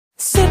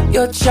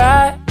You're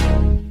shy,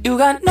 you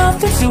got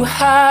nothing to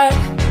hide.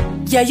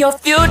 Yeah, your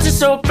future's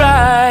so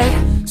bright,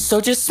 so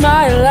just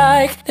smile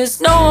like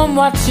there's no one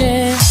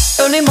watching.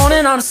 Early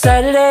morning on a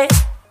Saturday,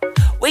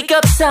 wake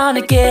up, time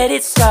to get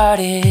it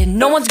started.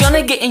 No one's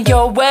gonna get in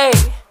your way,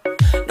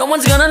 no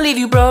one's gonna leave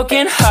you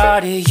broken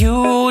hearted.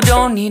 You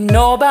don't need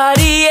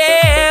nobody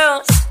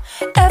else,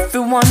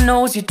 everyone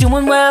knows you're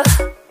doing well,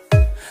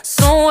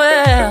 so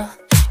well,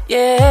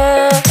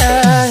 yeah.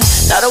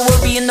 Not a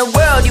worry in the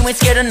world, you ain't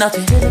scared of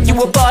nothing. You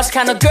a boss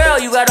kind of girl,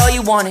 you got all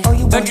you wanted.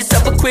 Earned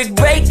yourself a quick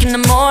break in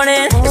the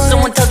morning. If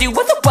someone tells you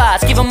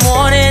otherwise, give 'em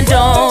warning.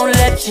 Don't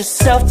let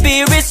yourself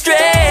be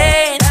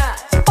restrained,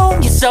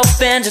 own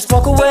yourself and just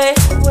walk away.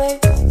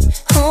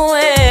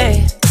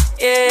 Away,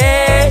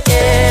 yeah,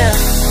 yeah.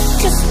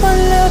 Just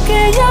one look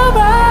in your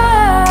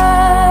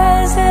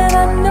eyes and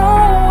I know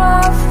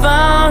I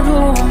found who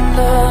I'm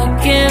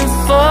looking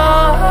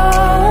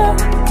for.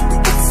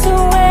 It's the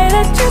way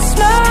that you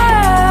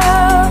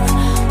smile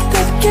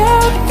that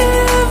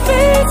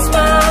captivates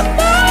my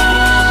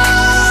mind.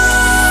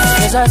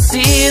 'Cause I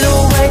see the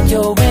way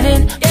you're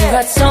winning. You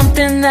got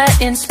something that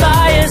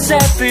inspires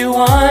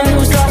everyone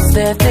who's lost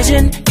their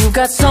vision. You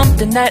got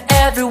something that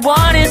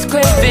everyone is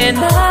craving.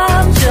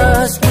 I'm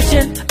just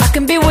wishing I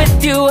can be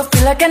with you. I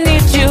feel like I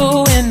need you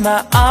in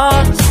my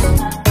arms.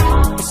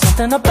 There's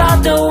something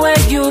about the way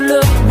you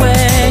look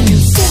when you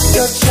sit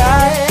your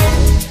child.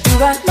 You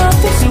got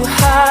nothing to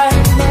hide.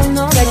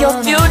 Yeah, your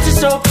future's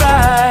so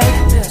bright,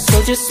 so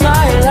just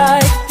smile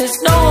like there's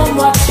no one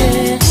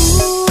watching.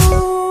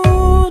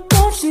 Ooh,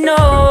 don't you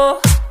know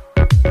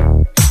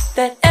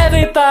that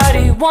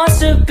everybody wants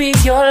to be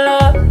your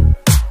love,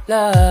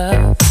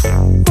 love.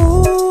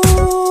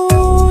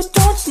 Ooh,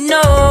 don't you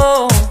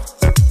know,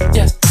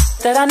 yeah,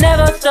 that I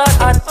never thought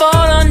I'd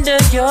fall under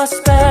your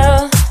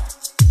spell,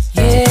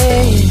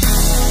 yeah.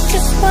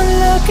 Just one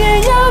look in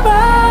your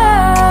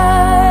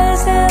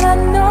eyes and I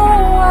know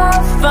I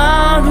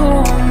found who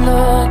I'm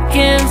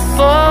looking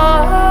for.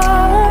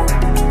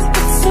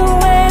 It's the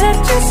way that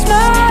you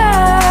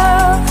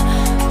smile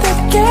that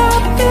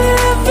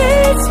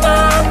captivates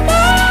my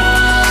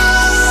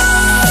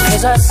mind.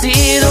 'Cause I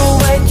see the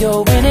way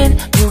you're winning.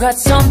 You got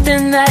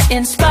something that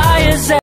inspires